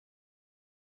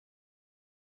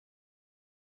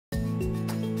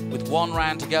one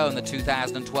round to go in the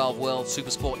 2012 World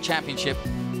Supersport Championship,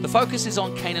 the focus is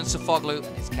on Kenan Sofuoglu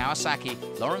and his Kawasaki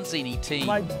Lorenzini team.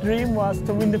 My dream was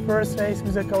to win the first race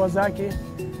with a Kawasaki.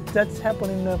 That's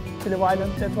happened in the Phillip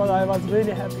Island. That's why I was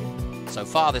really happy. So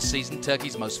far this season,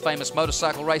 Turkey's most famous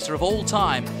motorcycle racer of all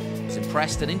time has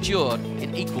impressed and endured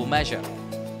in equal measure.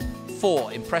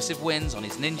 4 impressive wins on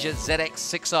his Ninja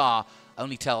ZX6R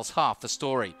only tells half the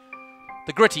story.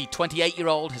 The gritty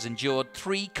 28-year-old has endured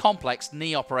 3 complex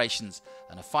knee operations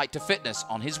and a fight to fitness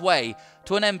on his way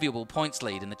to an enviable points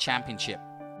lead in the championship.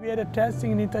 We had a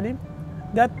testing in Italy.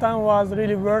 That time was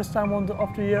really worst time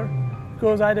of the year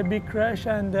because I had a big crash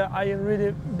and I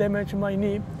really damaged my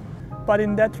knee. But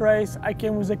in that race I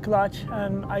came with a clutch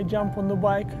and I jumped on the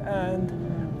bike and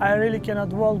I really cannot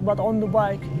walk, but on the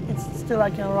bike it's still I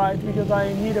can ride because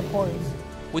I need a points.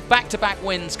 With back-to-back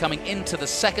wins coming into the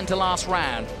second to last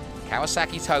round,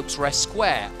 Kawasaki's hopes rest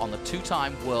square on the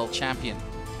 2-time world champion.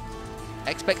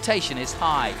 Expectation is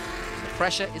high, and the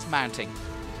pressure is mounting.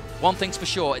 One thing's for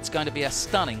sure, it's going to be a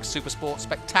stunning Supersport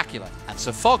spectacular, and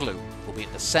Sofuoglu will be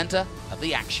at the centre of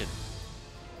the action.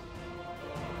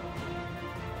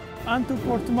 Until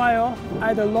Portimao, I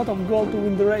had a lot of goals to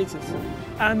win the races.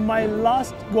 And my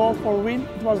last goal for win,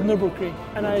 it was Nürburgring,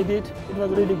 and I did, it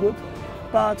was really good.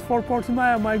 But for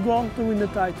Portimao, my goal to win the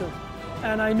title.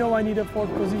 And I know I need a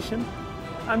 4th position.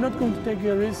 I'm not going to take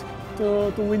a risk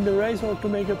to win the race or to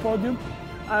make a podium.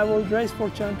 I will race for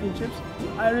championships.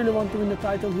 I really want to win the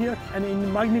title here, and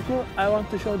in Magnico, I want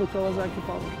to show the Kawasaki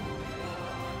power.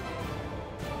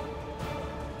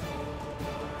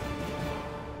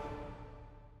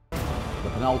 The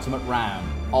penultimate round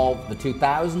of the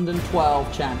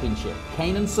 2012 championship.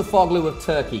 Kenan Sofuoglu of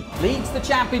Turkey leads the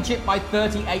championship by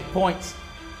 38 points.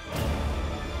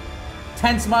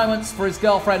 Tense moments for his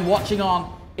girlfriend watching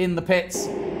on in the pits.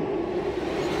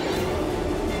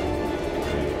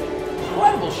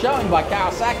 Incredible showing by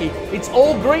Kawasaki. It's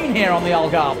all green here on the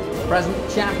Algarve. Present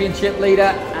championship leader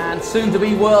and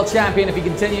soon-to-be world champion if he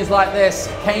continues like this,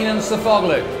 Kenan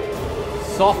Sofuoglu.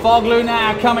 Sofuoglu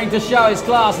now coming to show his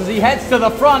class as he heads to the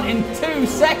front in 2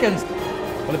 seconds.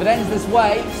 Well, if it ends this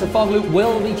way, Sofuoglu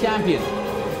will be champion.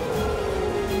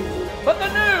 But the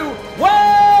new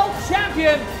world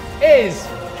champion is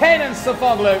Kenan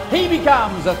Sofuoglu. He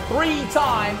becomes a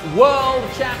 3-time world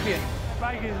champion. The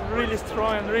bike is really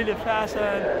strong and really fast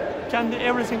and can do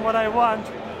everything what I want.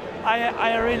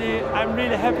 I'm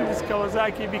really happy with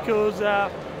Kawasaki because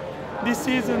this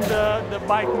season the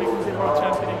bike makes me the world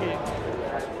champion again.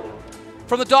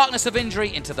 From the darkness of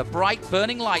injury into the bright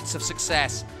burning lights of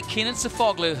success, Kenan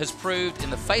Sofuoglu has proved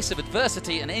in the face of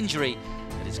adversity and injury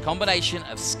that his combination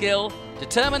of skill,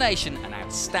 determination and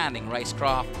outstanding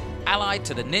racecraft, allied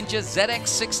to the Ninja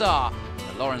ZX6R and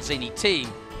the Lorenzini team,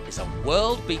 is a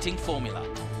world-beating formula.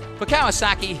 For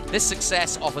Kawasaki, this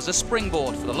success offers a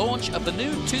springboard for the launch of the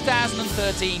new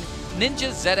 2013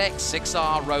 Ninja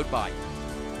ZX6R road bike.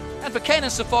 And for Kenan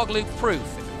Sofuoglu, proof,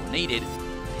 if it were needed,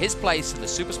 that his place in the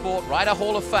Supersport Rider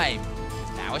Hall of Fame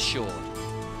is now assured.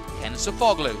 Kenan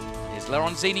Sofuoglu and his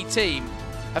Lorenzini team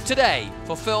have today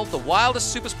fulfilled the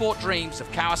wildest Supersport dreams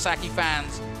of Kawasaki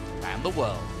fans around the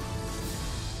world.